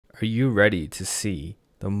Are you ready to see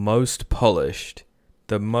the most polished,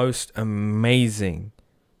 the most amazing,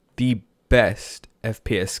 the best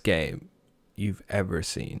FPS game you've ever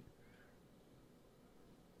seen?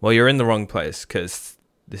 Well, you're in the wrong place, because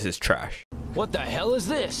this is trash. What the hell is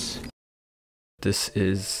this? This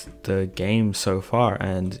is the game so far,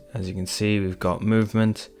 and as you can see, we've got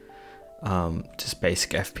movement, just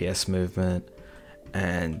basic FPS movement,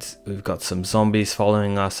 and we've got some zombies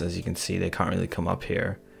following us. As you can see, they can't really come up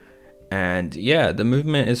here. And yeah, the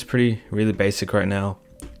movement is really basic right now.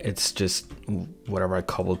 It's just whatever I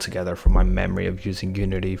cobbled together from my memory of using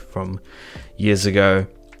Unity from years ago.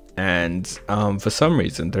 And for some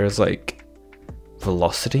reason, there's like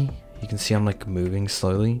velocity. You can see I'm like moving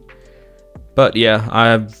slowly. But yeah,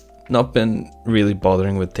 I've not been really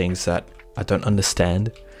bothering with things that I don't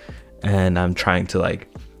understand. And I'm trying to like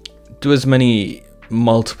do as many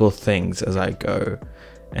multiple things as I go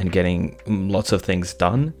and getting lots of things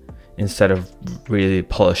done, instead of really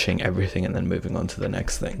polishing everything and then moving on to the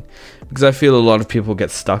next thing. Because I feel a lot of people get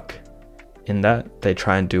stuck in that. They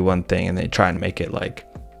try and do one thing and they try and make it like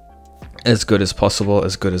as good as possible,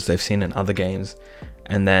 as good as they've seen in other games.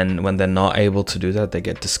 And then when they're not able to do that, they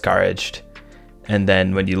get discouraged. And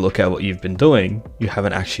then when you look at what you've been doing, you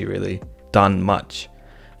haven't actually really done much.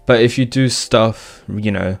 But if you do stuff, you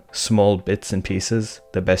know, small bits and pieces,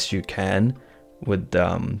 the best you can with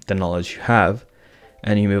the knowledge you have,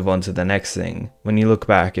 and you move on to the next thing, when you look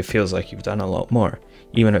back, it feels like you've done a lot more,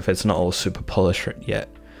 even if it's not all super polished yet.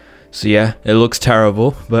 So yeah, it looks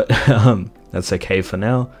terrible, but that's okay for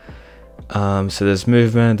now. So there's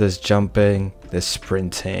movement, there's jumping, there's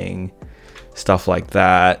sprinting, stuff like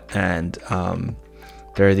that. And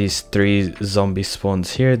there are these 3 zombie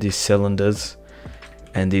spawns here, these cylinders,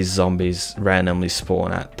 and these zombies randomly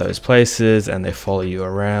spawn at those places and they follow you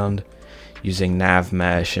around using nav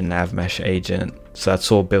mesh and nav mesh agent. So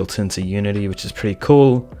that's all built into Unity, which is pretty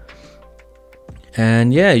cool.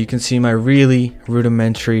 And yeah, you can see my really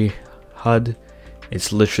rudimentary HUD.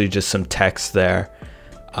 It's literally just some text there.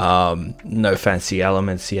 No fancy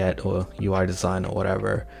elements yet, or UI design or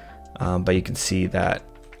whatever. But you can see that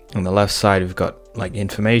on the left side, we've got like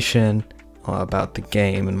information about the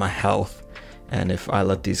game and my health. And if I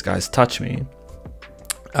let these guys touch me,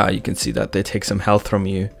 you can see that they take some health from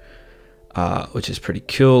you, which is pretty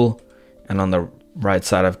cool. And on the right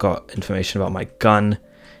side, I've got information about my gun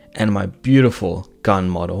and my beautiful gun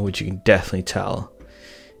model, which you can definitely tell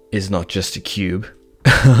is not just a cube.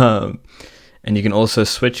 And you can also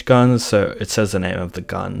switch guns. So it says the name of the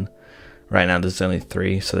gun. Right now, there's only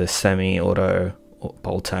 3. So there's semi-auto,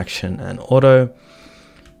 bolt action, and auto.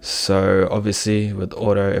 So obviously with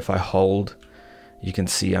auto, if I hold, you can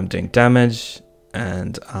see I'm doing damage,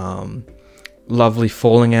 and lovely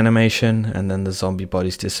falling animation, and then the zombie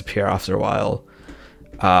bodies disappear after a while.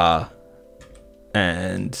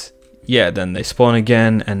 And yeah, then they spawn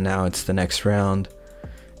again, and now it's the next round,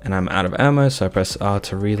 and I'm out of ammo, so I press R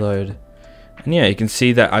to reload. And yeah, you can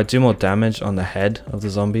see that I do more damage on the head of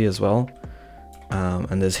the zombie as well.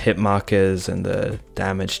 And there's hit markers and the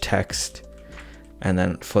damage text. And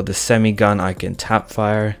then for the semi-gun, I can tap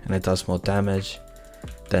fire, and it does more damage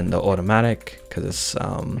than the automatic, because it's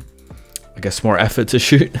I guess more effort to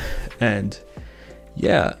shoot. And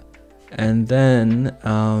yeah, and then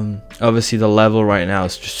obviously the level right now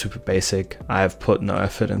is just super basic. I have put no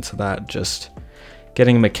effort into that, just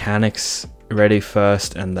getting mechanics ready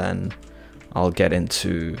first, and then I'll get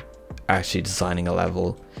into actually designing a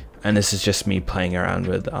level. And this is just me playing around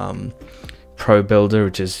with Pro Builder,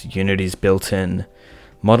 which is Unity's built-in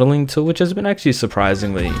modeling tool, which has been actually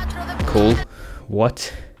surprisingly cool.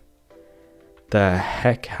 What the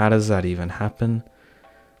heck? How does that even happen?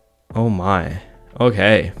 Oh my.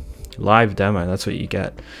 Okay, live demo, that's what you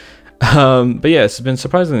get. But yeah, it's been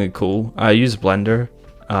surprisingly cool. I use Blender,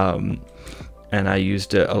 and I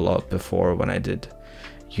used it a lot before when I did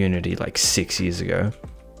Unity like 6 years ago.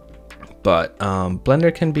 But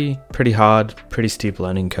Blender can be pretty hard, pretty steep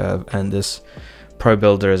learning curve, and this Pro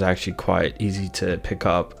Builder is actually quite easy to pick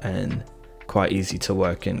up and quite easy to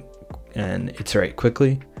work in and iterate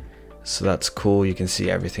quickly. So that's cool. You can see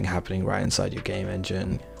everything happening right inside your game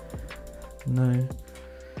engine. No.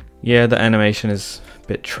 Yeah, the animation is a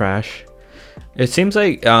bit trash. It seems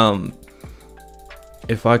like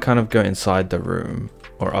if I kind of go inside the room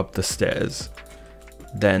or up the stairs,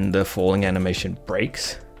 then the falling animation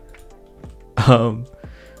breaks. So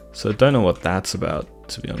don't know what that's about,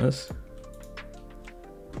 to be honest.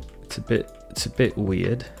 It's a bit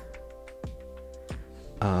weird.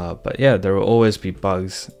 But yeah, there will always be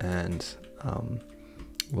bugs, and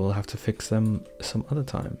we'll have to fix them some other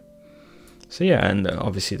time. So yeah, and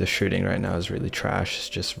obviously the shooting right now is really trash. It's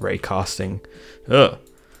just ray casting. Ray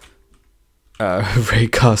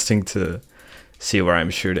casting to see where I'm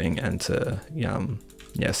shooting and to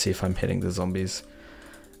see if I'm hitting the zombies,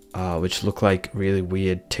 which look like really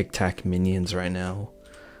weird tic-tac minions right now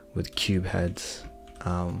with cube heads.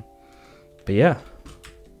 But yeah,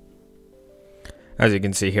 as you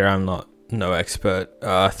can see here, I'm no expert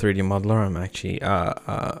 3D modeler. I'm actually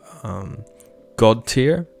god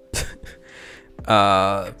tier.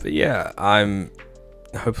 But yeah,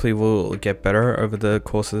 hopefully we'll get better over the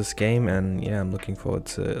course of this game, and yeah, I'm looking forward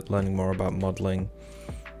to learning more about modeling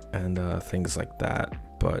and things like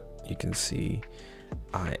that. But you can see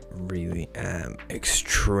I really am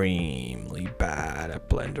extremely bad at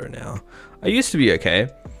Blender now. I used to be okay,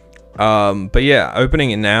 but yeah, opening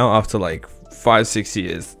it now after like 5-6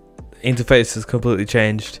 years, interface has completely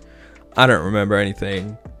changed. I don't remember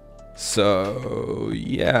anything, so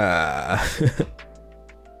yeah.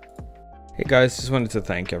 Hey guys, just wanted to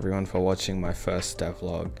thank everyone for watching my first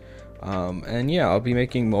devlog. And yeah, I'll be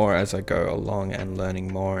making more as I go along and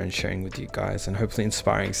learning more and sharing with you guys and hopefully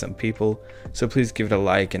inspiring some people. So please give it a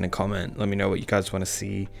like and a comment. Let me know what you guys want to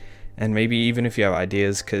see, and maybe even if you have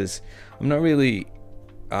ideas, because I'm not really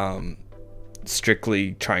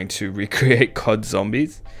strictly trying to recreate COD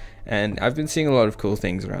zombies, and I've been seeing a lot of cool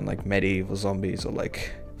things around like medieval zombies or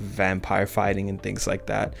like vampire fighting and things like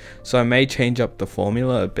that. So I may change up the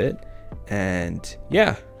formula a bit, and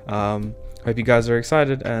yeah, hope you guys are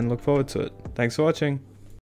excited and look forward to it. Thanks for watching.